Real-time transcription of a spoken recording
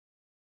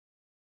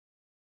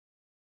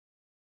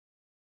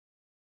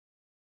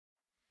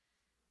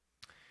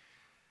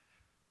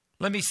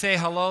Let me say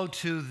hello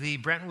to the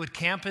Brentwood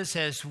campus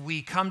as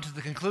we come to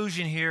the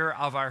conclusion here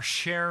of our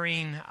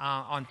sharing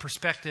on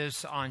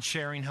perspectives on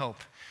sharing hope.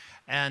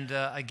 And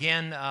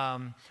again,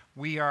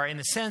 we are, in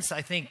a sense,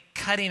 I think,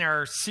 cutting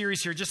our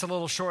series here just a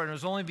little short. And it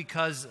was only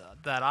because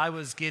that I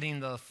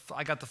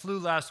got the flu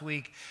last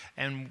week,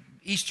 and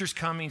Easter's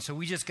coming, so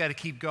we just got to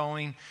keep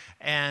going.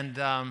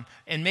 And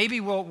maybe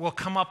we'll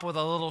come up with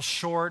a little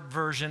short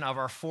version of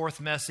our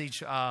fourth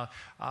message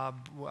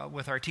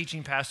with our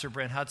teaching pastor,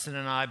 Brent Hudson,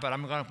 and I. But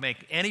I'm not going to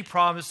make any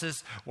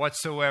promises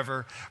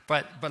whatsoever.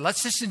 But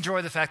let's just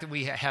enjoy the fact that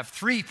we have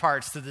three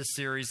parts to this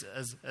series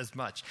as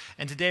much.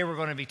 And today we're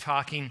going to be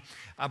talking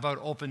about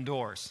open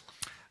doors.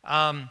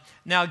 Now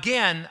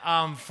again,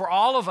 for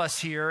all of us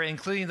here,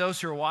 including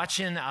those who are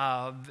watching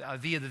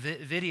via the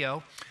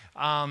video,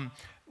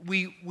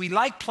 we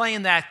like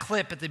playing that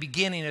clip at the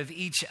beginning of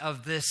each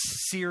of this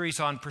series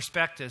on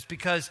perspectives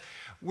because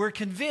we're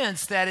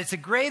convinced that it's a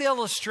great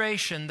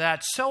illustration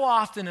that so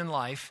often in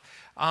life,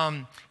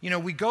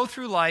 we go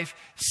through life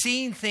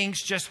seeing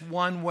things just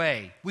one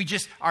way. We're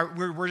just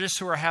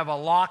sort of have a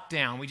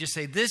lockdown. We just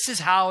say, this is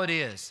how it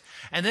is.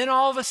 And then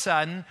all of a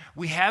sudden,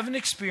 we have an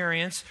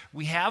experience,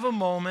 we have a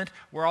moment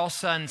where all of a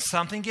sudden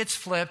something gets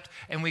flipped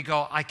and we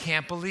go, I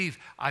can't believe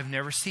I've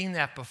never seen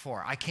that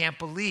before. I can't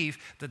believe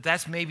that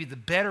that's maybe the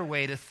better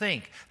way to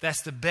think.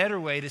 That's the better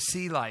way to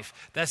see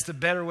life. That's the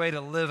better way to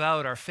live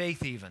out our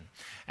faith even.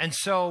 And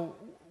so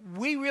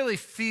we really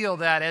feel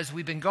that as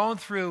we've been going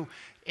through,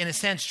 in a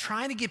sense,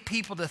 trying to get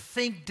people to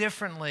think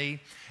differently,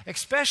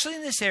 especially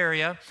in this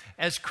area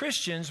as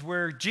Christians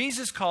where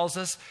Jesus calls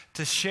us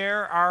to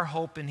share our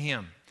hope in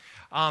Him.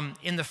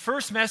 In the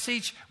first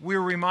message, we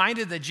were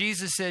reminded that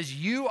Jesus says,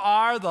 you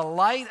are the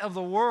light of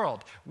the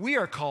world. We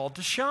are called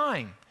to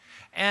shine.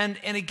 And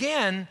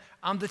again,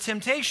 the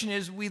temptation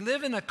is we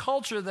live in a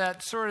culture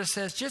that sort of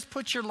says, just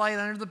put your light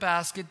under the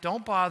basket,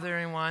 don't bother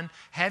anyone,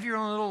 have your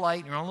own little light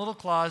in your own little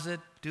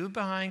closet, do it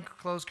behind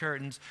closed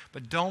curtains,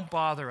 but don't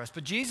bother us.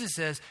 But Jesus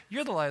says,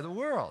 you're the light of the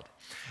world.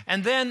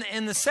 And then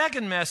in the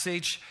second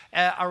message,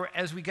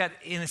 as we got,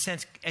 in a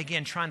sense,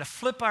 again, trying to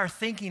flip our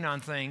thinking on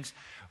things,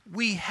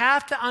 we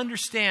have to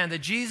understand that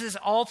Jesus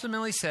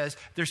ultimately says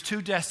there's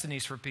two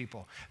destinies for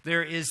people.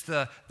 There is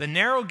the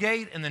narrow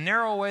gate and the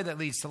narrow way that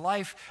leads to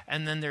life,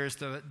 and then there is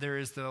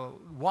the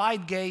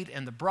wide gate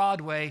and the broad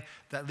way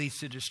that leads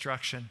to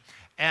destruction.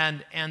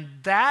 And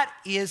that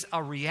is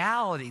a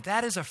reality.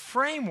 That is a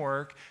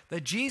framework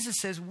that Jesus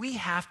says we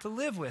have to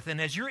live with.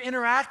 And as you're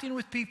interacting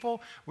with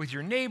people, with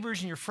your neighbors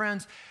and your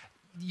friends,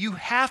 you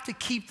have to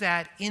keep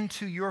that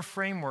into your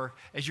framework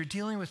as you're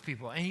dealing with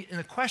people. And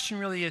the question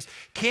really is,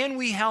 can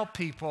we help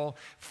people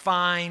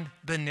find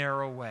the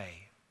narrow way?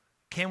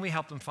 Can we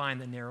help them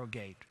find the narrow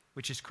gate,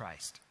 which is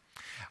Christ?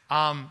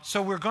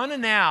 So we're going to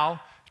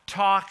now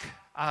talk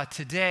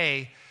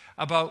today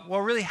about, well,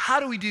 really, how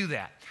do we do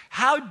that?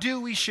 How do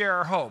we share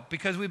our hope?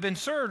 Because we've been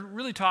sort of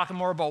really talking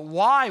more about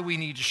why we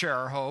need to share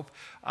our hope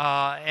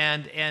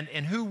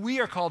and who we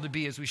are called to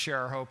be as we share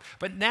our hope.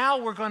 But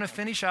now we're going to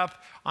finish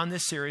up on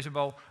this series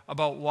about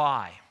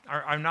why,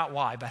 or not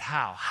why, but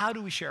how. How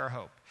do we share our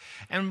hope?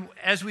 And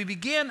as we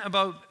begin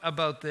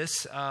about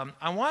this,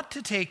 I want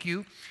to take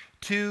you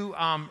to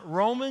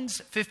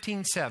Romans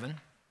 15:7.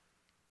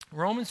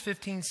 Romans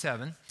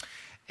 15:7.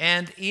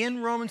 And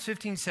in Romans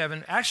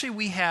 15:7, actually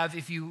we have,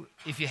 if you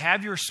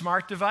have your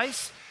smart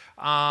device,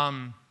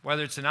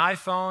 whether it's an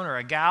iPhone or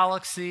a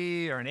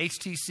Galaxy or an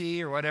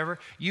HTC or whatever,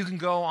 you can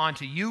go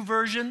onto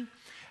YouVersion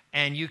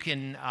and you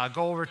can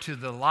go over to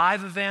the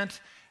live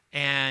event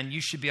and you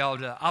should be able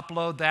to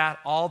upload that,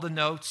 all the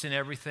notes and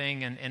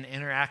everything, and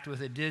interact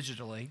with it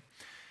digitally.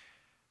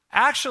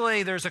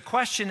 Actually, there's a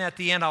question at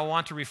the end I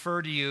want to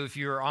refer to you if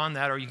you're on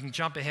that, or you can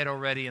jump ahead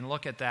already and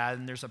look at that.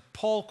 And there's a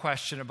poll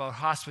question about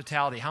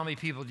hospitality. How many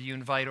people do you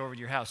invite over to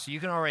your house? So you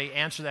can already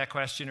answer that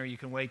question, or you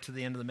can wait to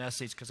the end of the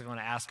message because I'm going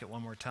to ask it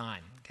one more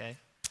time, okay?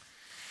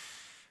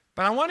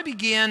 But I want to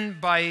begin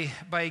by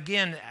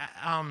again,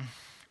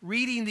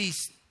 reading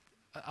these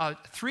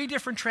three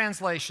different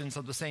translations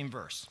of the same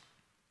verse.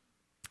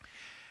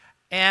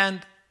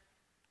 And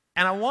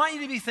I want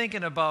you to be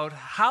thinking about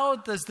how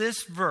does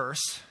this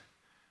verse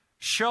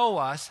show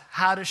us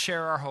how to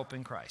share our hope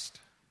in Christ.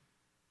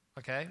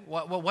 Okay?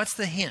 What's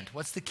the hint?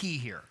 What's the key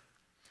here?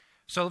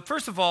 So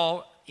first of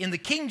all, in the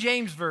King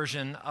James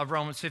Version of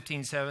Romans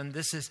 15:7,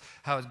 this is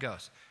how it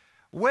goes.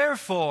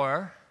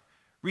 Wherefore,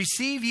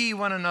 receive ye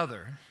one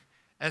another,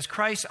 as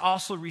Christ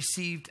also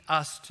received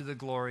us to the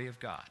glory of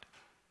God.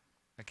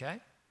 Okay?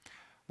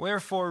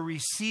 Wherefore,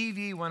 receive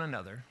ye one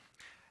another,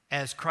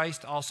 as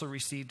Christ also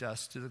received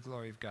us to the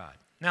glory of God.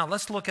 Now,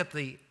 let's look at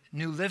the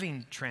New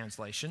Living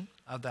Translation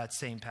of that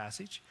same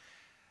passage.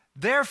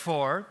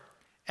 Therefore,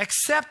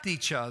 accept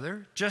each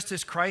other, just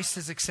as Christ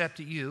has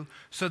accepted you,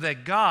 so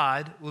that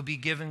God will be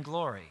given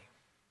glory.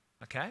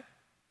 Okay?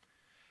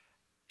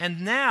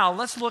 And now,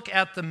 let's look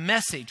at the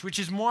Message, which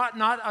is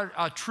not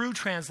a true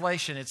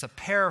translation, it's a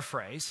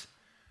paraphrase.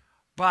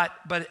 But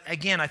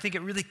again, I think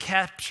it really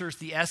captures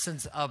the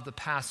essence of the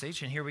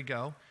passage, and here we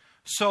go.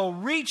 So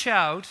reach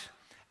out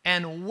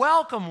and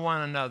welcome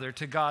one another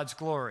to God's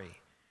glory.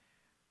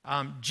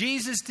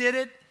 Jesus did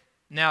it,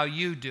 now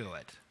you do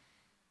it.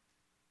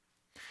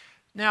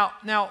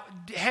 Now,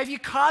 have you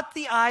caught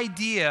the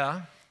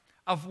idea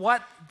of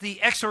what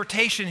the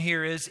exhortation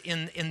here is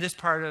in this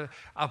part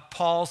of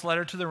Paul's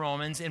letter to the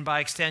Romans, and by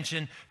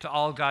extension to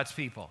all of God's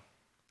people?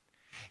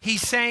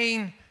 He's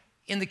saying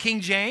in the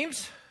King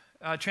James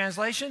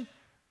translation,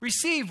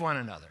 receive one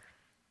another.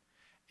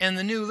 In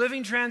the New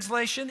Living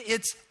Translation,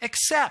 it's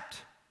accept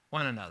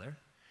one another.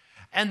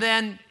 And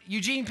then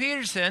Eugene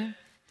Peterson,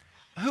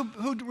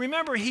 who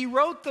remember, he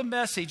wrote the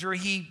message, or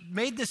he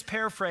made this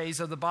paraphrase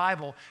of the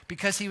Bible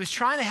because he was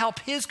trying to help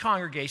his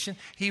congregation.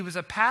 He was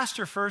a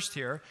pastor first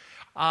here.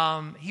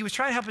 He was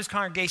trying to help his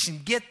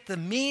congregation get the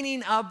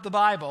meaning of the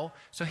Bible,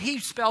 so he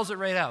spells it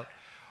right out.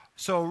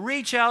 So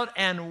reach out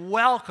and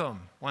welcome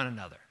one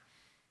another.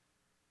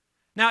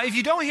 Now, if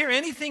you don't hear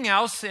anything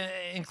else,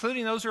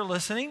 including those who are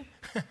listening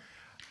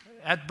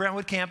at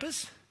Brentwood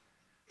campus,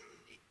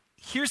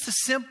 here's the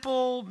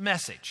simple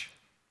message.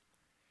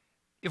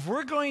 If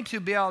we're going to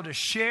be able to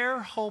share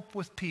hope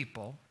with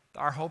people,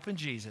 our hope in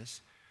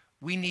Jesus,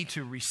 we need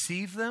to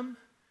receive them,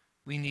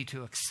 we need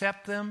to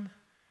accept them,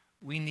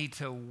 we need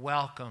to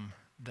welcome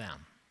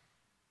them.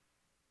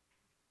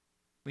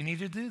 We need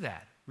to do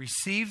that.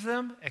 Receive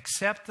them,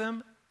 accept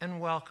them,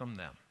 and welcome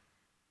them.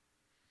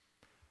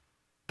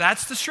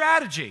 That's the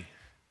strategy.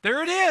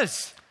 There it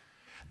is.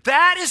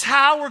 That is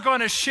how we're going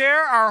to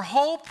share our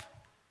hope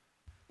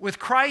with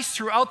Christ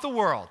throughout the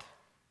world.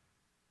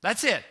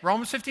 That's it.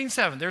 Romans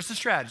 15:7. There's the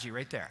strategy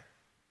right there.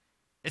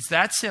 It's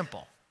that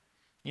simple.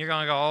 You're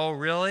going to go, oh,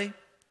 really?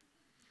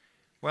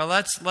 Well,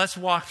 let's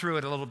walk through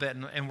it a little bit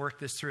and work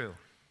this through.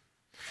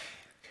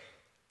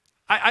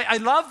 I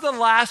love the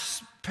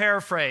last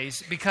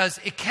paraphrase because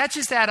it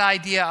catches that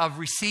idea of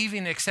receiving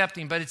and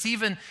accepting, but it's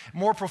even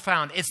more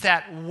profound. It's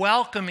that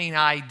welcoming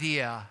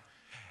idea.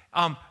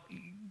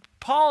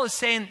 Paul is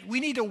saying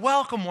we need to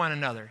welcome one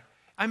another.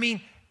 I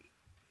mean,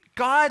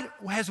 God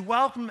has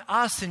welcomed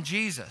us in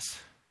Jesus.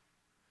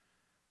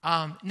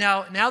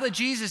 Now that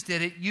Jesus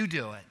did it, you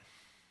do it.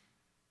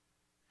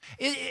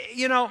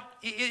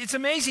 It's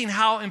amazing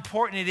how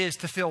important it is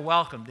to feel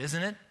welcomed,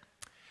 isn't it?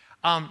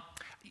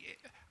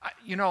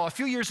 A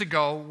few years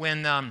ago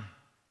when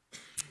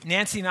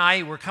Nancy and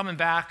I were coming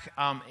back,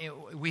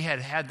 we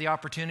had the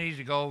opportunity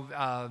to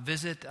go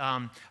visit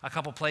a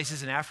couple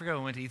places in Africa.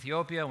 We went to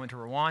Ethiopia, went to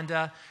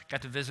Rwanda,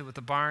 got to visit with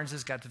the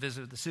Barneses, got to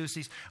visit with the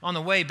Susies. On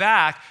the way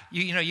back,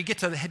 you get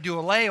to do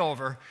a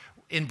layover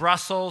in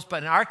Brussels,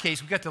 but in our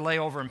case, we got to lay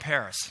over in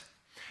Paris.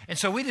 And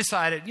so we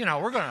decided,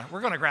 we're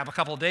gonna grab a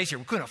couple of days here.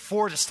 We couldn't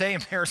afford to stay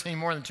in Paris any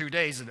more than 2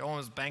 days. It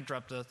almost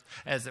bankrupted us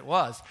as it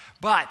was.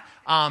 But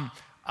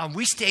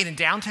we stayed in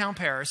downtown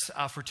Paris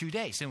for 2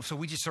 days. And so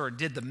we just sort of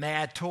did the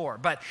mad tour.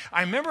 But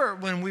I remember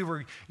when we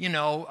were,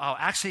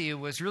 actually it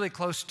was really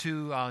close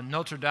to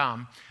Notre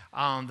Dame,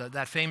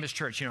 that famous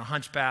church,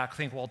 Hunchback,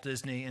 think Walt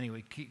Disney.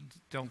 Anyway,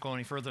 don't go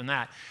any further than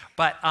that.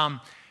 But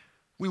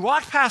we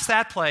walked past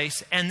that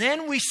place, and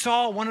then we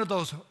saw one of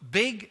those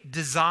big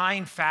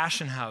design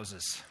fashion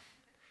houses,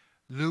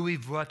 Louis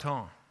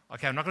Vuitton.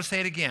 Okay, I'm not going to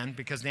say it again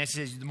because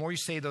Nancy says the more you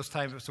say those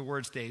types of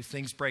words, Dave,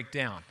 things break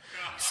down.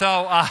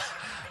 So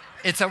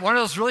it's one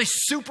of those really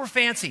super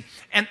fancy.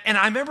 And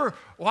I remember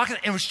walking,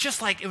 and it was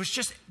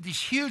just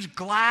these huge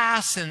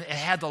glass, and it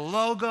had the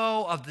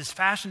logo of this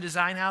fashion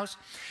design house.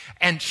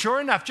 And sure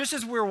enough, just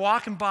as we were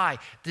walking by,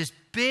 this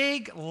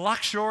big,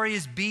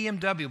 luxurious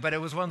BMW, but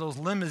it was one of those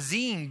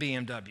limousine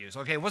BMWs,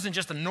 okay? It wasn't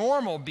just a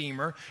normal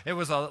Beamer. It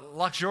was a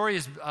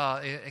luxurious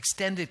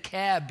extended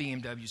cab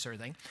BMW sort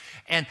of thing.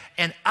 And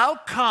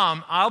out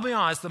come, I'll be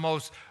honest, the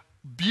most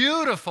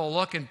beautiful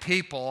looking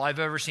people I've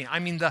ever seen. I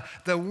mean,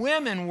 the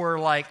women were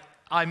like,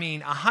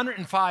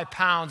 105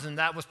 pounds, and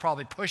that was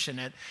probably pushing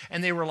it.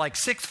 And they were like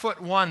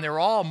 6'1". They were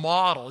all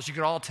models, you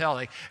could all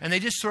tell. And they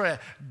just sort of,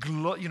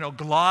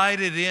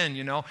 glided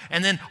in,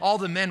 And then all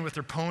the men with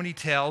their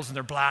ponytails and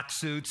their black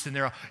suits, and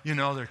they're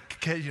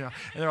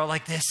all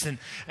like this, and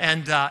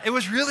it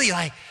was really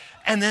like.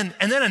 And then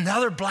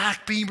another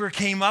black Beamer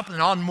came up,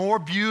 and all more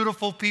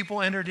beautiful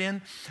people entered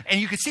in,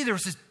 and you could see there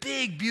was this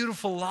big,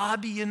 beautiful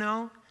lobby,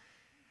 And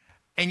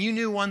you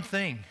knew one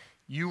thing: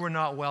 you were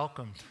not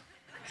welcomed.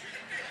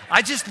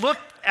 I just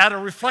looked at a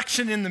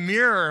reflection in the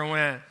mirror and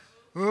went,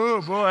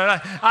 oh, boy,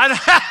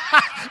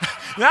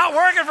 not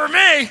working for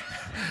me.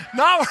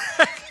 Not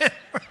working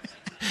for me.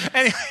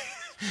 Anyway,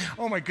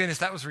 oh, my goodness,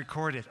 that was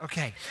recorded.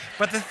 Okay.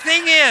 But the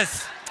thing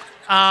is,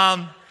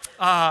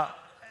 I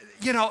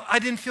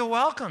didn't feel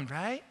welcomed,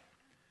 right?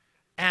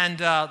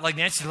 And like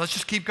Nancy said, let's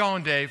just keep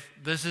going, Dave.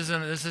 This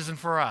isn't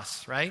for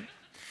us, right?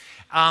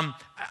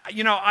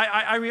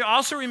 I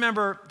also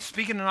remember,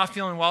 speaking of not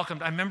feeling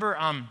welcomed, I remember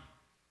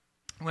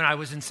when I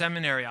was in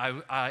seminary,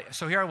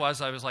 so here I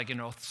was like,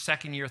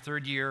 second year,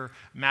 third year,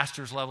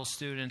 master's level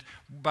student.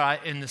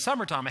 But in the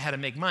summertime, I had to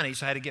make money,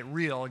 so I had to get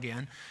real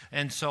again.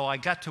 And so I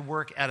got to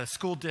work at a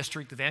school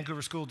district, the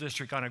Vancouver School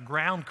District, on a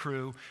ground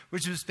crew,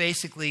 which was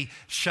basically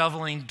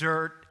shoveling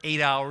dirt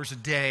 8 hours a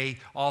day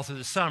all through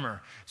the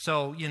summer.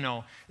 So,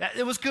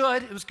 it was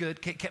good. It was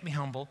good. Kept me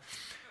humble.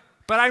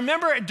 But I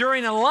remember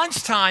during a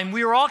lunchtime,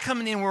 we were all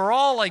coming in. We were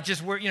all like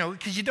just,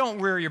 because you don't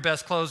wear your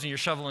best clothes and you're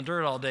shoveling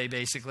dirt all day,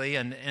 basically.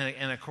 And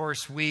of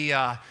course, we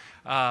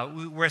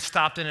were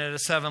stopped in at a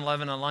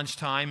 7-Eleven at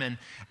lunchtime.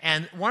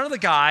 And one of the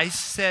guys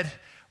said,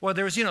 well,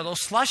 there was,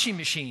 those slushy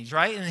machines,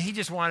 right? And he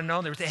just wanted to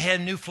know, they had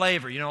a new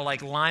flavor,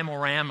 like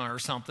lime-o-rama or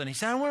something. He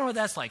said, I wonder what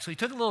that's like. So he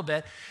took a little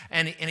bit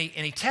and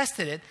he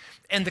tested it.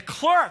 And the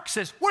clerk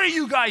says, what are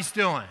you guys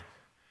doing?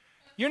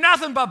 You're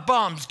nothing but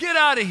bums. Get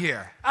out of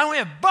here. I don't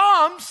have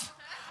bums.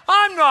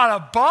 I'm not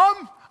a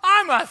bum.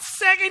 I'm a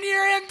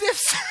second-year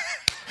MDiv.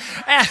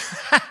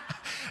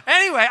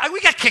 Anyway, we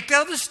got kicked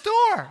out of the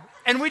store,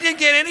 and we didn't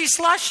get any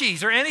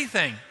slushies or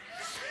anything.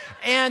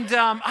 And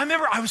I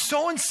remember I was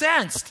so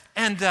incensed,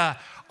 and I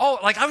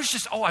was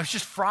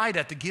just fried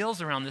at the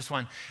gills around this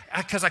one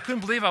because I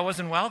couldn't believe I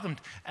wasn't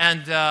welcomed.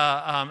 And then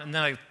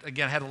I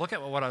had to look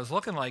at what I was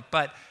looking like.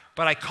 But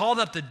I called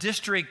up the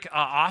district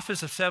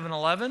office of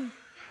 7-Eleven.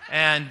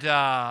 And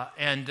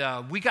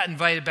we got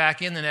invited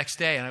back in the next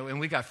day, and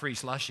we got free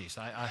slushies.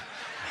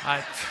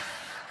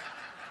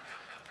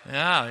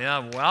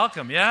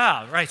 Welcome,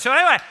 yeah, right. So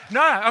anyway,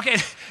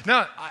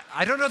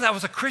 I don't know if that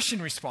was a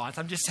Christian response.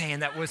 I'm just saying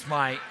that was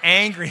my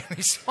angry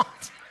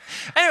response.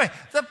 Anyway,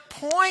 the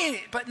point,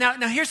 but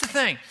now here's the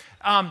thing.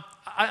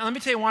 Let me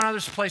tell you one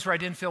other place where I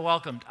didn't feel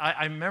welcomed.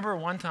 I remember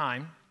one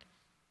time,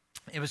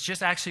 it was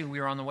just actually,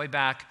 we were on the way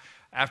back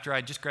after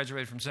I just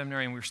graduated from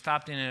seminary, and we were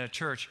stopped in at a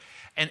church.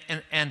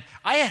 And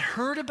I had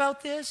heard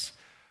about this,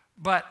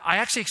 but I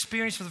actually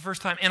experienced for the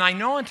first time. And I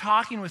know in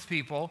talking with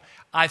people,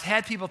 I've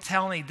had people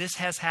tell me this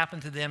has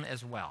happened to them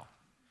as well.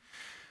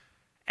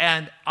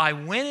 And I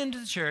went into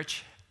the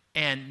church,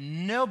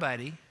 and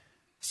nobody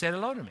said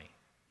hello to me.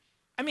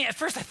 I mean, at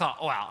first I thought,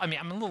 I'm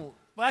a little,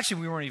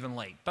 actually we weren't even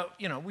late. But,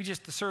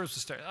 the service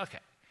was started. Okay.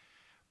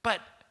 But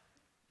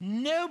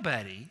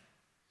nobody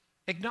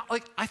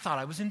I thought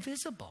I was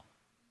invisible.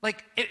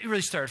 It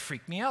really started to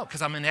freak me out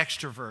because I'm an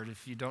extrovert,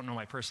 if you don't know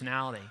my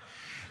personality.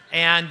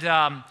 And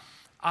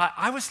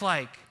I was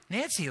like,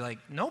 Nancy,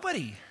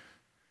 nobody's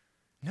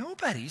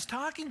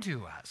talking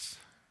to us.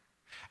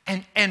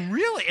 And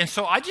really, and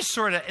so I just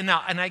sort of, then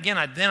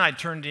I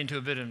turned it into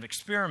a bit of an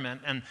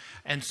experiment.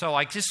 And so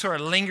I just sort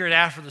of lingered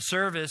after the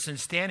service and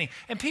standing.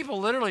 And people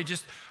literally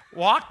just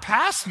walked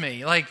past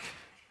me,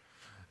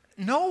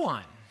 no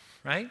one,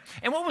 right?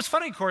 And what was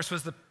funny, of course,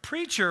 was the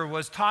preacher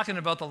was talking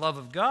about the love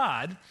of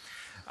God.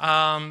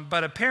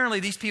 But apparently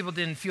these people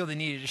didn't feel they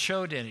needed to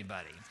show to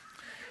anybody.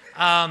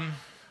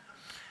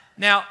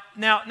 Now,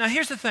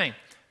 here's the thing.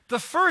 The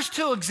first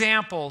two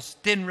examples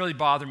didn't really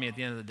bother me at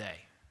the end of the day.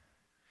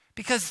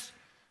 Because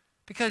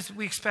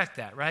we expect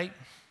that, right?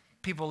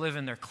 People live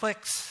in their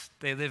cliques.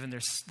 They live in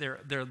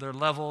their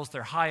levels,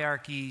 their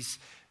hierarchies.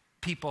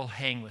 People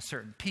hang with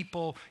certain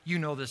people. You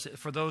know this.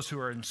 For those who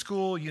are in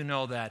school, you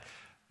know that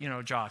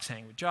jocks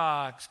hang with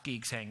jocks,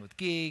 geeks hang with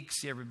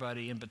geeks,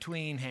 everybody in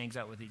between hangs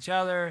out with each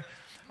other.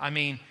 I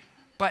mean,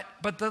 but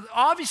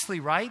obviously,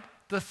 right,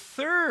 the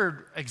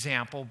third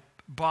example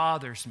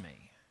bothers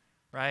me,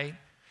 right?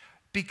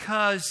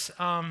 Because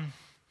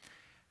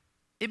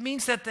it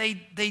means that they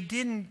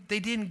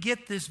didn't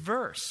get this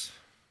verse.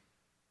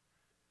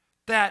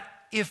 That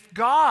if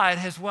God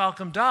has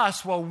welcomed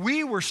us while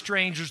we were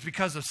strangers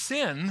because of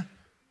sin,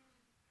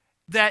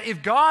 that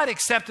if God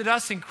accepted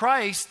us in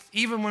Christ,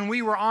 even when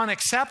we were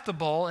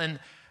unacceptable and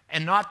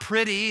not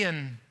pretty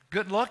and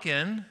good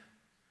looking,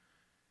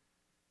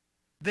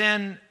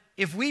 then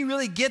if we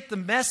really get the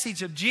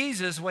message of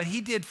Jesus, what he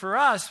did for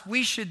us,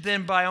 we should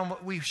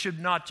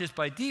not just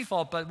by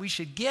default, but we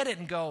should get it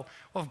and go,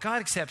 well, if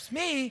God accepts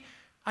me,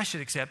 I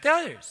should accept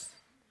others.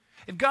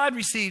 If God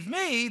received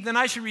me, then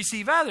I should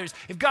receive others.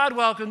 If God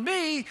welcomed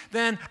me,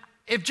 then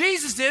if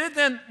Jesus did it,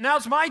 then now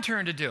it's my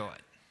turn to do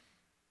it.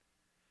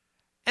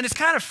 And it's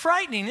kind of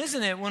frightening,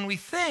 isn't it, when we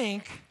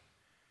think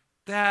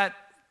that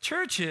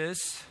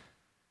churches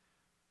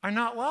are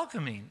not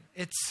welcoming.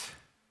 It's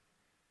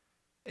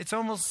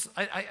almost,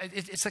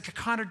 it's like a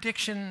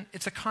contradiction.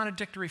 It's a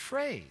contradictory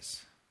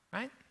phrase,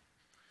 right?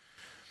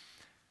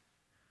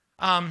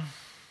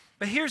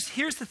 But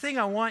here's the thing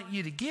I want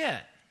you to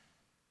get.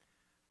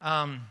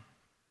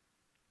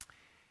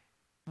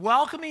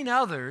 Welcoming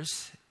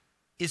others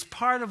is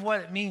part of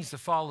what it means to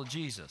follow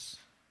Jesus.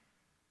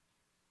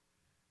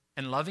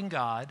 And loving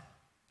God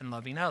and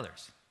loving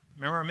others.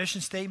 Remember our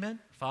mission statement?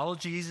 Follow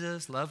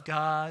Jesus, love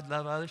God,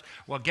 love others.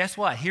 Well, guess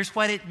what? Here's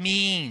what it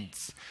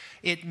means.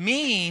 It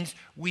means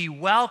we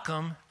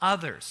welcome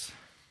others.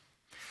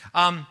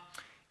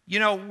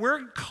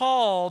 We're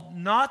called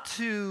not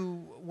to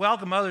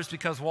welcome others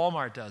because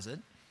Walmart does it,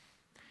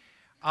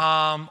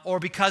 or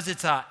because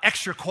it's an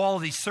extra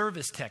quality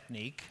service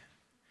technique.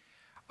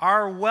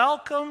 Our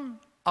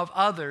welcome of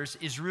others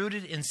is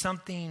rooted in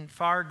something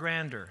far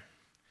grander.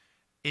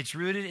 It's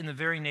rooted in the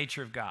very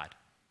nature of God.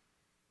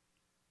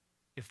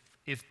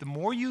 If the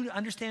more you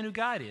understand who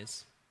God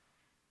is,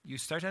 you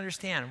start to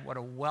understand what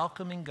a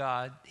welcoming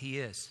God he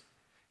is.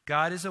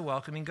 God is a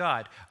welcoming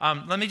God.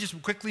 Let me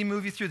just quickly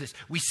move you through this.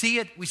 We see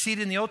it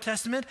in the Old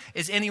Testament.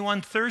 Is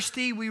anyone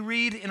thirsty? We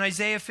read in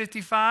Isaiah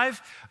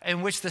 55,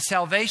 in which the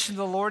salvation of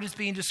the Lord is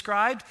being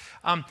described.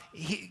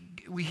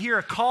 We hear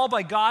a call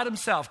by God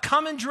himself.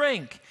 Come and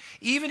drink.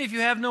 Even if you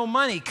have no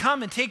money,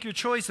 come and take your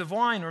choice of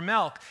wine or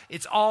milk.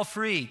 It's all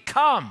free.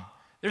 Come.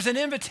 There's an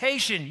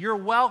invitation. You're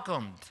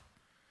welcomed.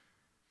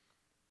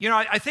 You know,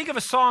 I think of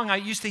a song I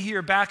used to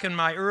hear back in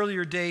my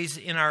earlier days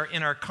in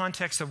our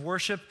context of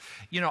worship.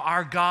 You know,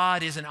 our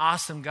God is an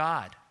awesome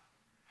God.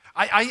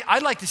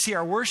 I'd like to see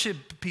our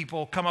worship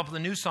people come up with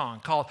a new song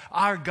called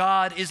Our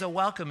God is a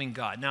Welcoming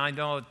God. Now, I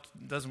know it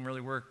doesn't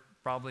really work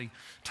probably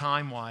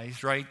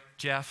time-wise, right,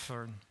 Jeff,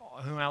 or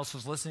who else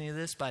was listening to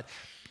this, but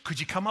could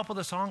you come up with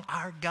a song?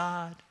 Our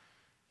God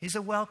is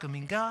a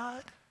welcoming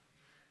God,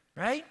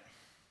 right?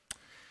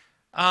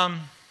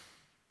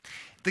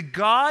 The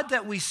God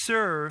that we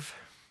serve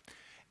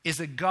is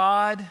a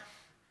God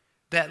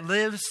that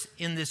lives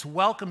in this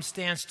welcome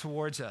stance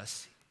towards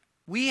us.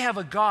 We have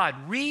a God.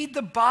 Read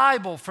the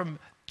Bible from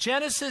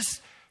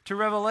Genesis to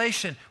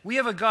Revelation. We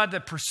have a God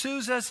that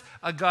pursues us,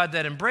 a God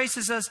that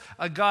embraces us,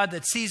 a God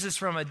that sees us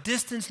from a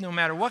distance no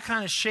matter what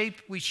kind of shape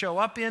we show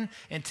up in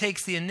and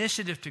takes the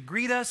initiative to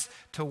greet us,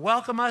 to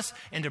welcome us,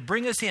 and to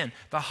bring us in.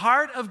 The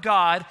heart of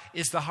God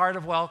is the heart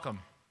of welcome.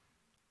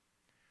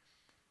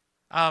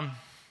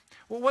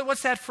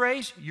 What's that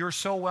phrase? You're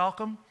so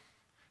welcome.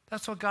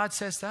 That's what God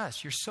says to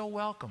us. You're so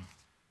welcome.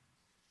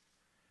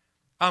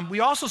 We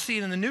also see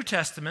it in the New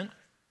Testament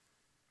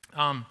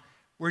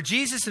where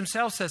Jesus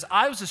himself says,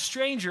 I was a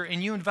stranger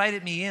and you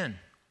invited me in.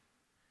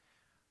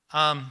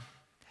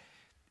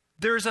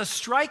 There's a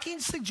striking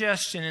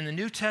suggestion in the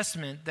New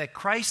Testament that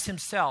Christ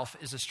himself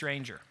is a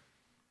stranger.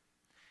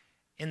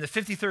 In the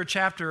 53rd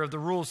chapter of the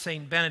Rule of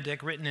St.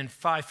 Benedict, written in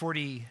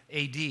 540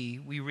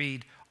 AD, we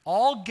read,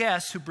 all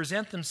guests who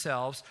present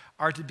themselves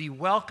are to be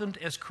welcomed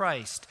as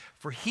Christ,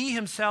 for he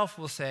himself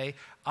will say,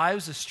 I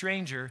was a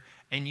stranger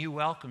and you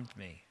welcomed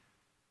me.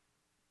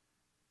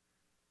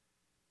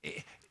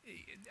 The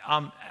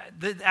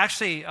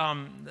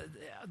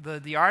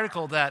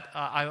article that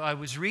I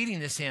was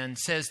reading this in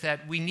says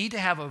that we need to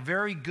have a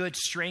very good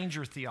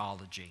stranger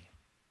theology.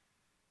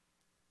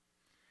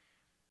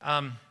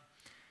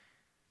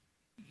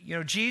 You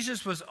know,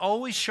 Jesus was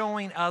always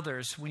showing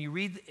others, when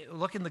you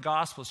look in the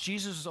Gospels,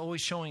 Jesus was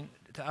always showing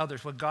to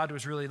others what God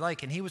was really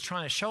like. And he was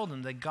trying to show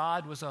them that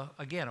God was, a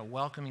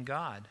welcoming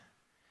God.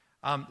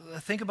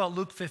 Think about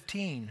Luke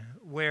 15,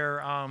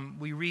 where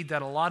we read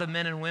that a lot of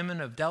men and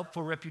women of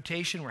doubtful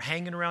reputation were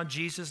hanging around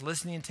Jesus,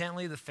 listening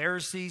intently. The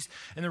Pharisees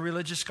and the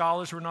religious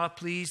scholars were not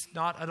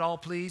at all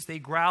pleased. They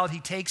growled,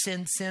 he takes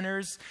in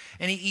sinners,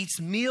 and he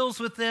eats meals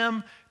with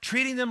them,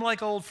 treating them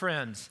like old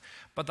friends.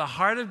 But the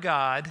heart of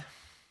God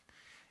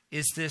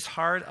is this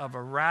heart of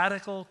a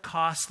radical,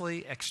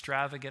 costly,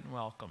 extravagant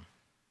welcome.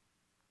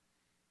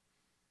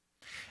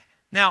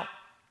 Now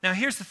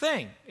here's the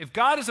thing. If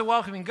God is a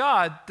welcoming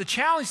God, the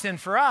challenge then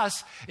for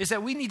us is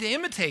that we need to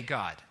imitate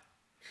God.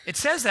 It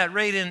says that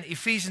right in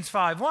Ephesians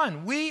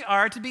 5:1. We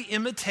are to be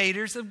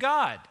imitators of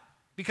God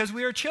because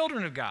we are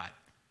children of God.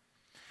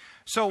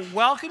 So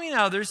welcoming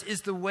others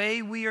is the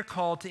way we are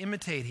called to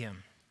imitate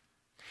him.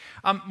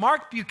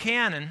 Mark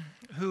Buchanan,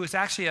 who is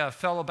actually a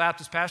fellow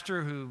Baptist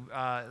pastor who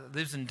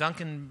lives in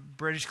Duncan,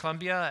 British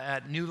Columbia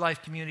at New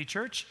Life Community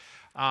Church,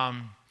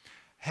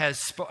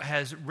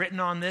 has written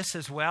on this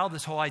as well,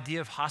 this whole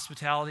idea of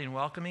hospitality and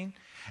welcoming.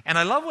 And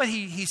I love what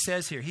he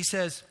says here. He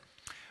says,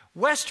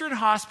 Western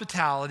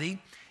hospitality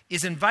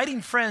is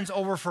inviting friends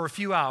over for a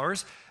few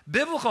hours.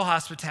 Biblical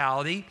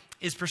hospitality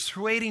is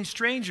persuading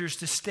strangers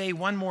to stay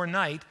one more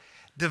night.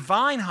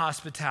 Divine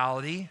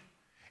hospitality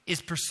is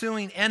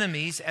pursuing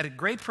enemies at a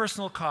great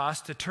personal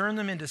cost to turn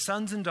them into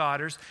sons and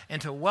daughters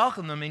and to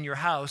welcome them in your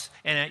house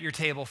and at your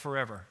table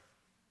forever.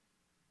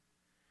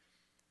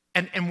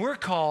 And we're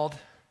called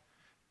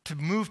to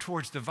move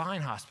towards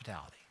divine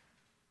hospitality.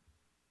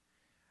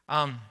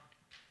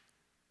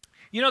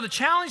 You know, the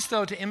challenge,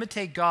 though, to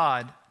imitate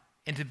God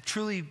and to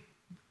truly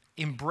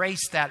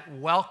embrace that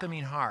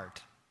welcoming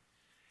heart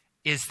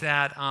is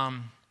that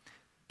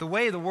the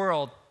way of the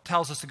world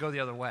tells us to go the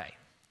other way.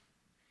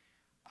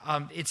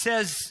 It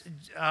says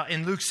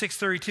in Luke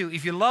 6:32,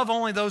 if you love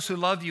only those who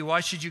love you, why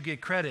should you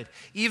get credit?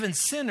 Even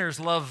sinners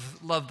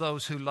love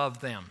those who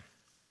love them.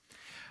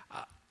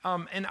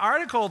 An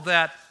article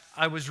that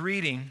I was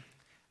reading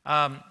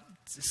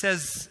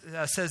says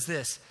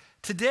this.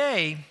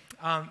 Today,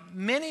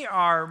 many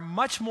are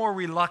much more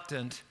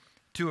reluctant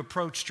to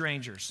approach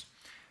strangers.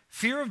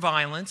 Fear of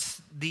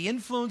violence, the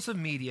influence of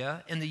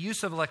media, and the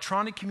use of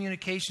electronic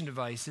communication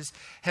devices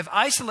have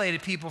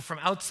isolated people from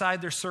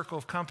outside their circle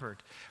of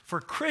comfort. For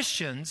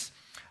Christians,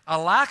 a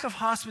lack of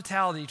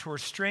hospitality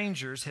towards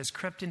strangers has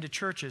crept into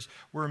churches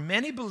where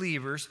many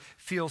believers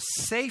feel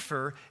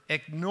safer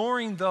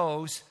ignoring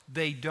those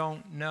they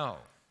don't know.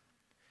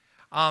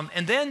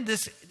 And then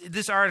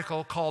this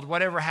article called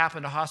Whatever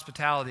Happened to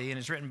Hospitality, and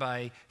is written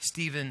by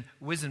Stephen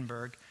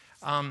Wisenberg,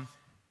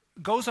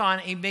 goes on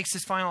and he makes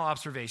this final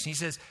observation. He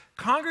says,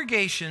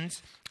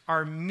 congregations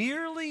are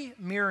merely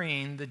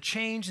mirroring the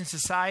change in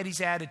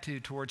society's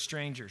attitude towards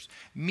strangers.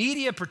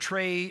 Media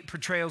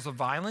portrayals of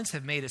violence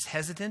have made us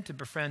hesitant to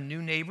befriend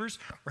new neighbors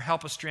or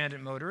help a stranded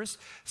motorist.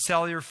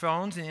 Cellular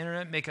phones and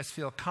internet make us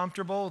feel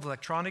comfortable with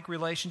electronic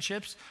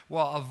relationships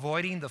while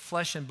avoiding the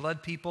flesh and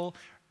blood people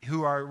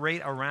who are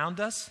right around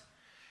us.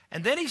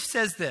 And then he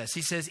says this.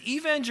 He says,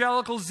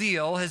 evangelical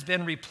zeal has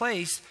been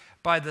replaced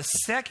by the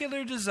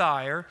secular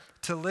desire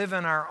to live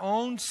in our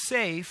own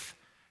safe,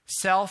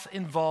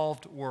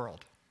 self-involved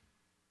world.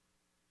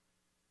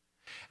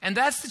 And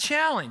that's the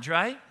challenge,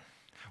 right?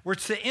 We're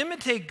to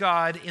imitate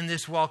God in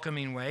this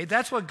welcoming way.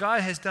 That's what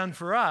God has done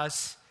for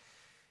us.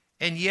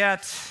 And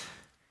yet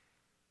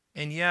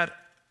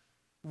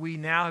we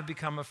now have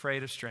become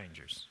afraid of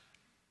strangers.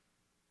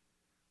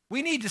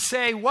 We need to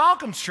say,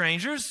 welcome,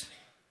 strangers.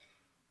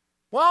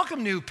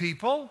 Welcome, new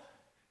people.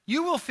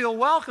 You will feel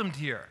welcomed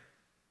here.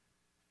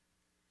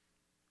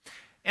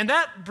 And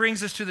that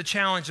brings us to the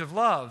challenge of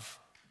love.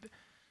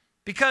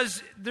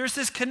 Because there's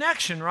this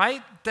connection,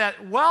 right?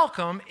 That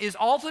welcome is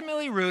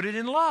ultimately rooted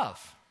in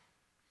love.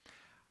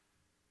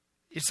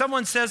 If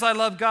someone says, I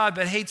love God,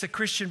 but hates a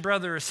Christian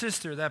brother or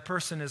sister, that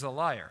person is a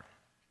liar.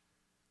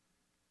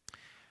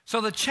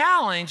 So the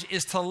challenge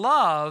is to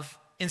love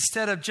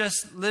instead of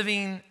just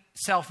living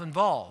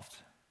self-involved.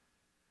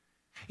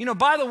 You know,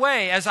 by the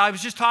way, as I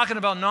was just talking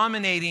about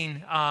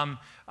nominating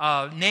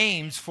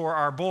names for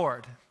our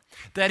board,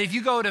 that if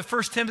you go to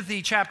 1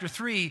 Timothy chapter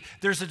 3,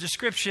 there's a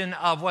description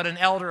of what an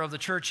elder of the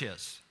church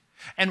is.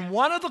 And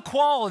one of the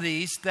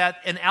qualities that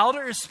an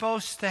elder is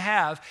supposed to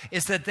have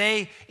is that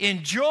they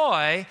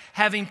enjoy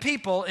having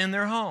people in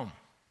their home.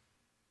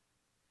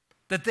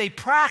 That they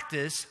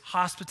practice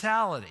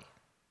hospitality.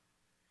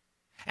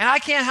 And I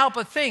can't help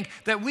but think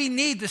that we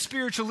need the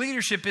spiritual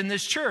leadership in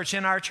this church,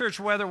 in our church,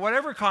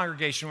 whatever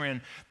congregation we're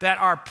in, that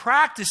are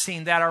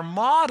practicing, that are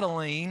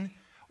modeling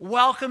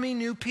welcoming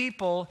new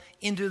people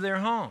into their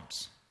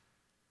homes.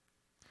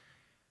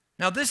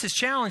 Now, this is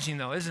challenging,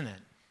 though, isn't it?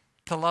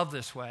 To love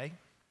this way.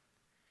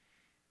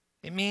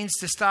 It means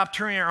to stop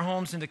turning our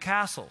homes into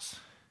castles.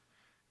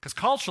 Because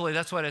culturally,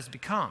 that's what it's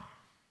become.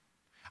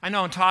 I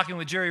know in talking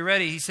with Jerry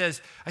Reddy, I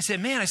said,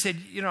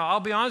 I'll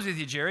be honest with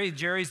you, Jerry.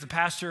 Jerry's the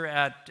pastor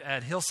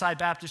at Hillside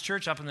Baptist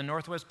Church up in the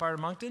northwest part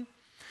of Moncton.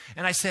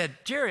 And I said,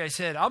 Jerry,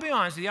 I'll be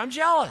honest with you, I'm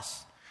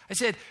jealous. I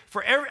said,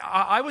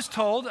 I was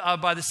told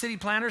by the city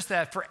planners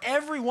that for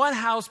every one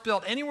house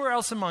built anywhere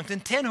else in Moncton,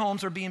 10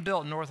 homes are being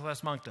built in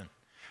northwest Moncton.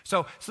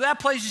 So that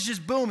place is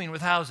just booming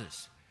with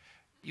houses.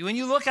 When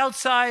you look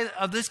outside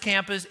of this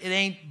campus, it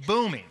ain't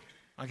booming,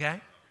 okay?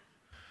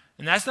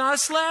 And that's not a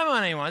slam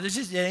on anyone.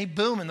 It ain't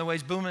booming the way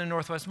it's booming in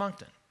northwest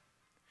Moncton.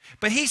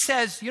 But he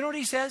says, you know what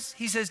he says?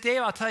 He says,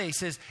 Dave, I'll tell you, he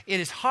says,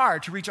 it is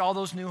hard to reach all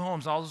those new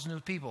homes, all those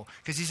new people.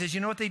 Because he says, you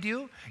know what they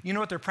do? You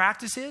know what their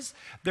practice is?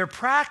 Their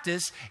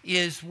practice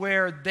is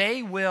where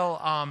they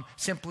will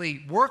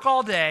simply work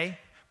all day,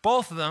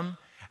 both of them,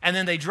 and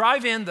then they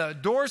drive in, the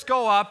doors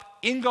go up,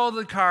 in go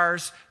the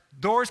cars,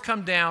 doors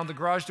come down, the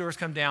garage doors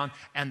come down,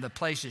 and the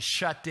place is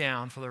shut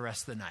down for the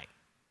rest of the night.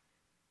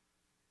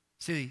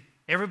 See,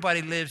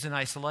 everybody lives in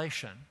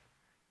isolation,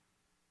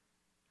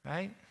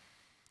 right?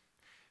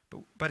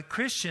 But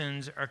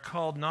Christians are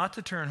called not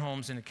to turn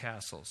homes into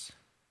castles.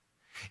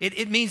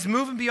 It means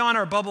moving beyond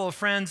our bubble of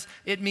friends.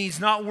 It means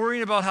not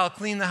worrying about how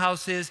clean the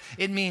house is.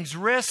 It means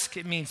risk.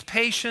 It means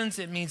patience.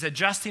 It means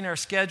adjusting our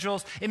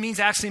schedules. It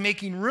means actually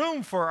making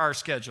room for our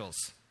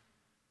schedules.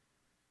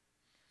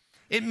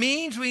 It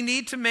means we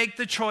need to make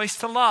the choice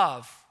to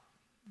love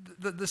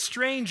the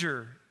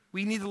stranger.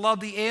 We need to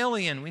love the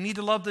alien. We need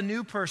to love the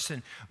new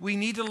person. We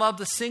need to love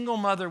the single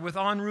mother with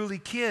unruly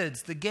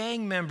kids, the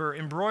gang member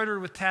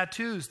embroidered with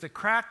tattoos, the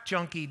crack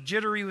junkie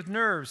jittery with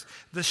nerves,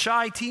 the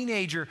shy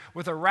teenager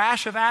with a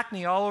rash of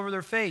acne all over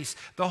their face,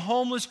 the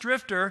homeless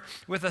drifter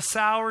with a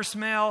sour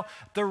smell,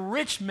 the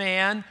rich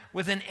man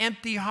with an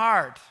empty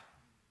heart.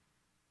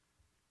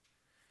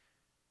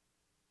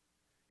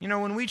 You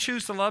know, when we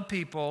choose to love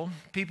people,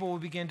 people will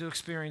begin to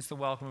experience the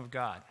welcome of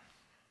God.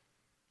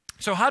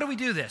 So how do we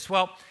do this?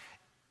 Well,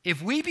 if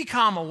we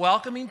become a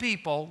welcoming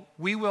people,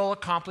 we will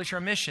accomplish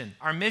our mission.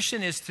 Our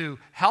mission is to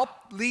help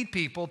lead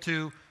people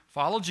to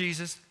follow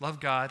Jesus, love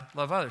God,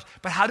 love others.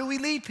 But how do we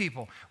lead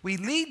people? We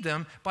lead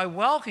them by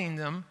welcoming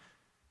them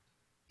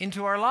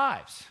into our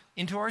lives,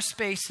 into our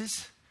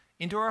spaces,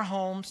 into our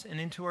homes, and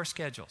into our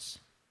schedules.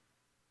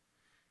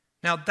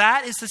 Now,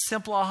 that is the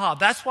simple aha.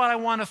 That's what I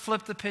want to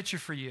flip the picture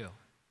for you.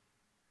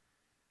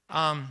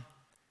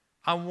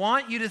 I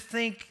want you to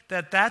think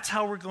that that's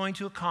how we're going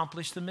to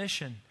accomplish the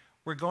mission.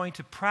 We're going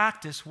to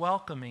practice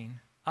welcoming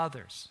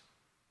others.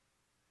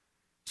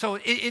 So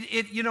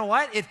you know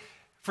what?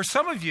 For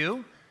some of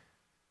you,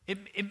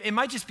 it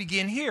might just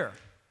begin here.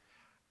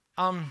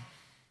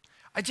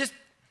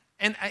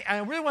 I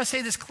really want to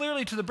say this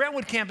clearly to the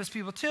Brentwood campus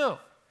people too,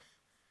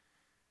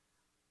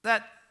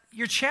 that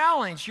your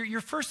challenge,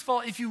 you're first of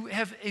all, if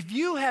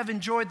you have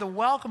enjoyed the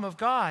welcome of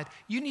God,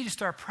 you need to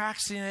start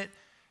practicing it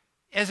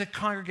as a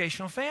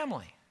congregational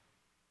family.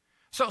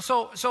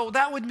 So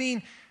that would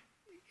mean,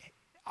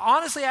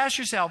 honestly ask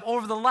yourself,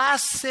 over the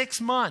last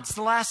 6 months,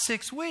 the last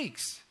 6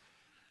 weeks,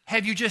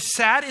 have you just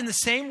sat in the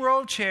same row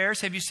of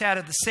chairs? Have you sat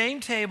at the same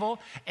table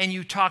and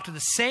you talk to the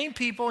same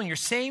people and your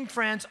same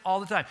friends all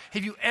the time?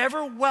 Have you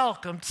ever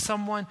welcomed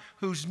someone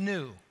who's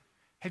new?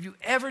 Have you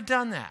ever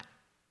done that?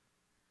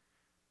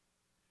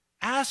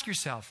 Ask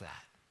yourself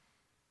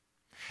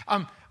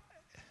that.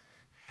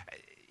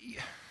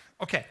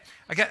 Okay,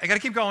 I got to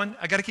keep going.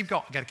 I got to keep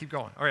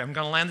going. All right, I'm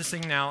going to land this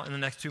thing now in the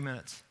next 2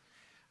 minutes.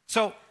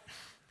 So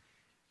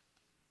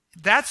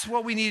that's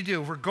what we need to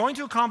do. If we're going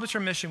to accomplish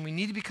our mission, we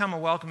need to become a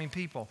welcoming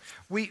people.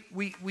 We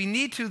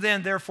need to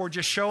then, therefore,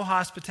 just show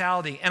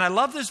hospitality. And I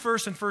love this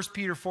verse in 1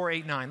 Peter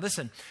 4:8-9.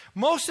 Listen,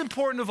 most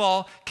important of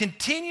all,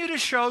 continue to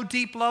show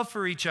deep love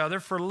for each other,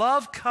 for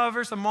love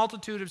covers a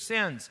multitude of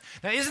sins.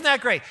 Now, isn't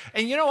that great?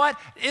 And you know what?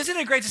 Isn't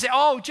it great to say,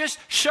 oh, just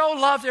show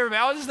love to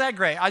everybody? Oh, isn't that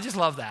great? I just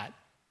love that.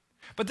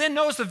 But then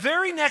notice the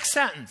very next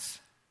sentence.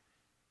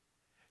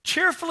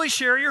 Cheerfully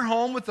share your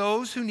home with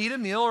those who need a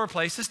meal or a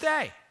place to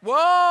stay.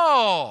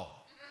 Whoa!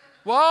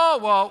 Whoa,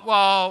 whoa,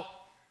 whoa.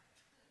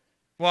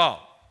 Whoa.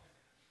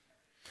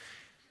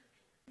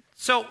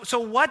 So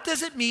what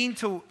does it mean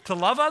to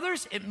love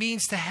others? It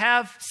means to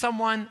have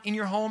someone in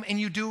your home and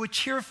you do it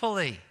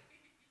cheerfully.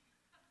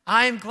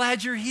 I'm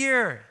glad you're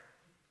here.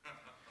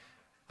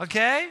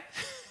 Okay?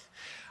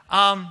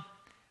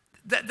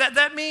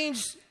 That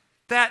means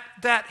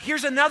that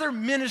here's another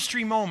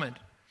ministry moment.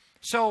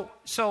 So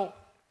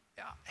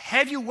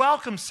have you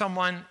welcomed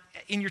someone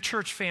in your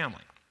church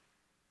family?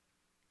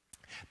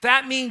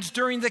 That means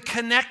during the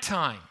connect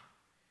time,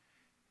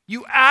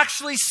 you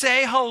actually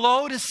say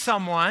hello to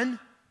someone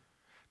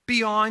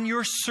beyond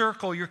your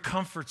circle, your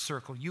comfort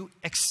circle. You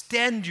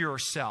extend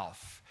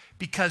yourself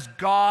because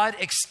God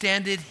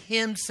extended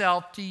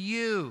himself to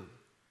you.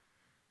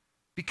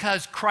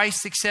 Because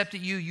Christ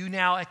accepted you, you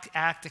now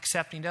act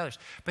accepting to others.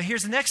 But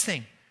here's the next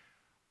thing.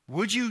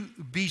 Would you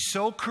be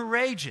so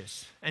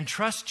courageous and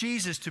trust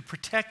Jesus to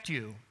protect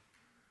you,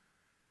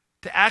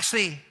 to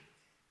actually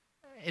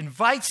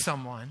invite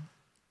someone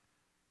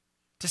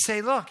to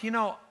say, look,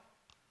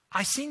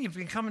 I seen you've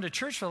been coming to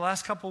church for the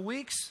last couple of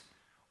weeks,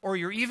 or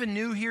you're even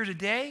new here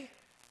today.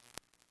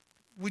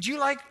 Would you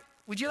like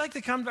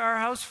to come to our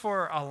house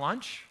for a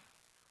lunch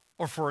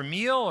or for a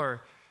meal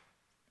or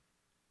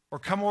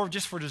come over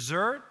just for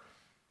dessert?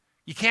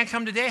 You can't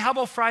come today? How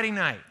about Friday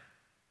night?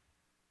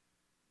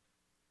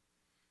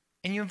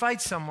 And you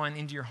invite someone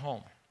into your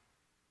home.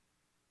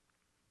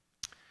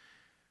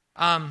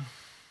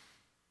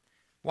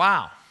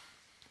 Wow.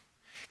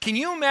 Can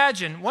you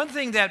imagine, one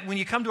thing that when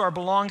you come to our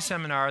Belong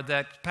seminar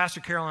that Pastor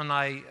Carol and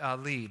I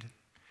lead,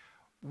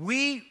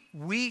 we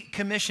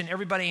commission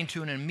everybody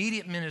into an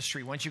immediate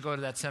ministry once you go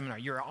to that seminar.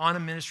 You're on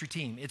a ministry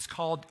team. It's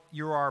called,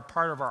 you are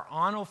part of our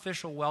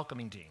unofficial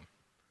welcoming team,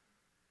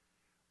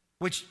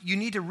 which you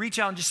need to reach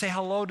out and just say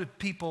hello to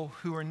people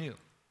who are new.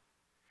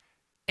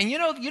 And you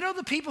know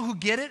the people who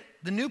get it,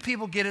 the new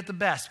people get it the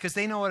best because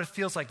they know what it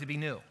feels like to be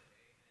new.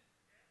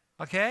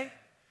 Okay?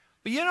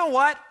 But you know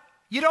what?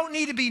 You don't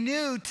need to be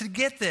new to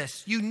get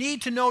this. You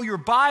need to know your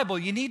Bible.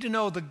 You need to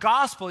know the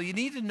gospel. You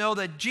need to know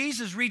that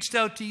Jesus reached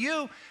out to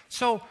you.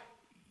 So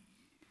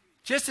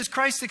just as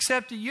Christ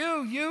accepted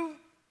you, you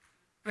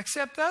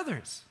accept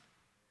others.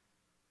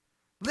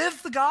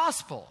 Live the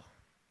gospel.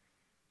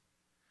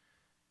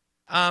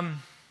 And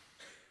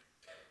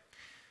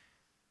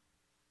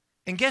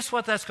guess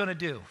what that's going to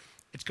do?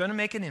 It's going to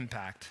make an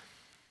impact.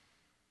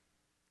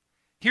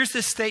 Here's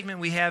this statement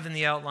we have in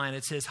the outline.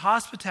 It says,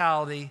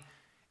 hospitality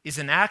is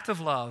an act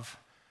of love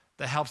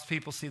that helps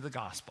people see the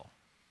gospel.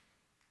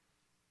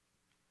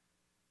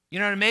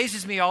 It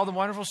amazes me all the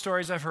wonderful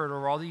stories I've heard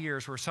over all the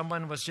years where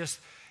someone was just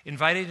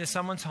invited into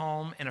someone's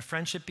home and a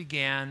friendship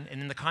began, and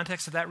in the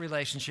context of that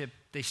relationship,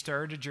 they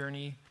started a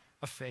journey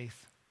of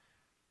faith.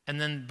 And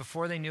then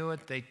before they knew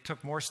it, they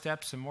took more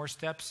steps,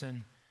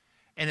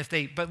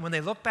 but when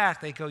they look back,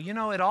 they go,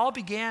 it all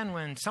began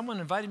when someone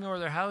invited me over to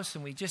their house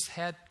and we just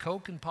had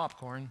Coke and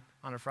popcorn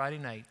on a Friday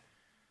night.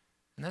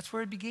 And that's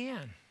where it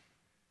began.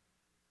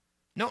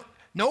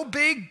 No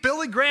big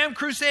Billy Graham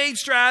crusade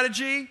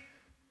strategy.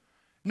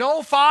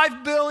 No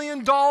 $5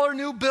 billion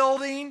new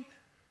building.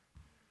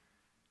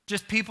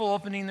 Just people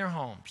opening their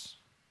homes.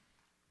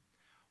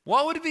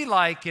 What would it be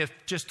like if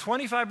just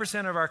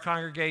 25% of our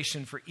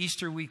congregation for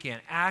Easter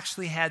weekend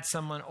actually had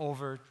someone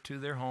over to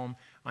their home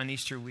on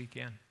Easter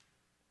weekend?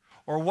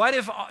 Or what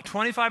if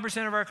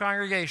 25% of our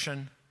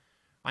congregation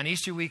on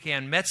Easter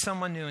weekend met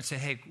someone new and said,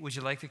 hey, would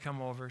you like to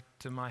come over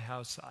to my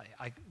house?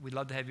 We'd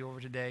love to have you over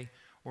today,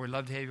 or we'd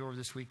love to have you over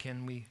this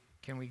weekend.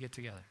 Can we get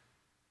together?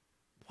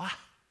 Wow.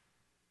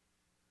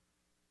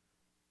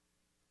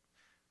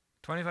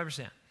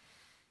 25%,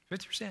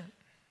 50%,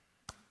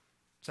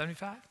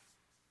 75%.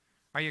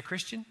 Are you a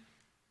Christian?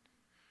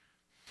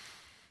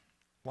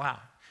 Wow.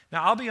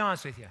 Now, I'll be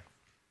honest with you.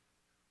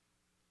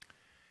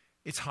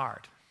 It's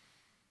hard.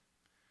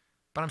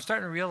 But I'm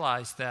starting to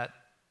realize that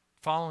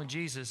following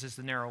Jesus is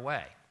the narrow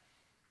way.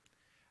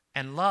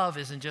 And love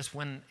isn't just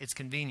when it's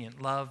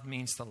convenient. Love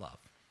means to love.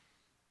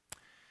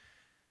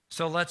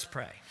 So let's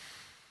pray.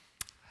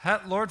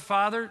 Lord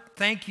Father,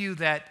 thank you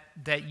that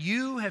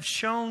you have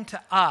shown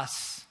to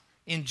us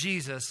in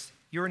Jesus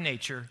your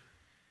nature,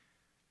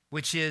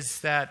 which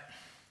is that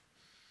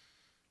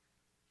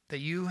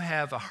you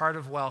have a heart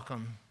of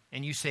welcome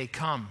and you say,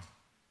 come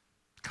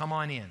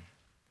on in.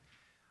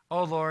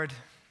 Oh Lord,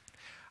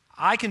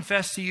 I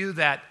confess to you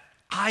that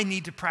I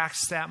need to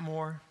practice that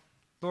more.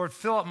 Lord,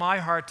 fill up my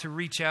heart to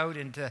reach out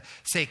and to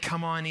say,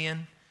 come on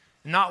in.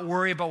 And not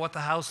worry about what the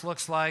house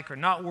looks like or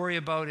not worry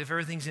about if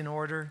everything's in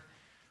order.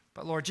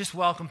 But Lord, just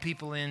welcome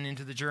people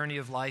into the journey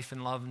of life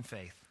and love and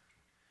faith.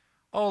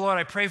 Oh Lord,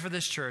 I pray for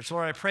this church.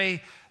 Lord, I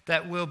pray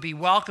that we'll be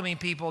welcoming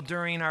people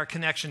during our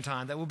connection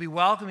time, that we'll be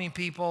welcoming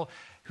people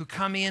who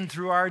come in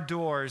through our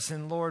doors.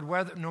 And Lord,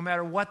 no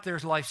matter what their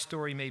life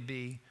story may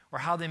be, or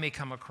how they may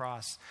come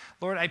across.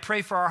 Lord, I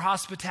pray for our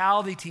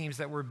hospitality teams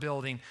that we're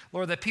building.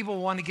 Lord, that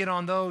people want to get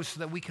on those so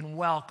that we can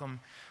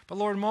welcome. But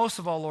Lord, most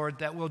of all, Lord,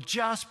 that we'll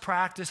just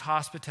practice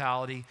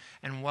hospitality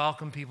and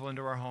welcome people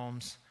into our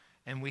homes,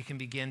 and we can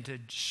begin to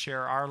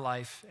share our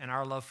life and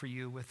our love for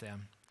you with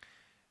them.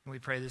 And we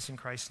pray this in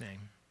Christ's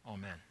name.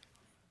 Amen.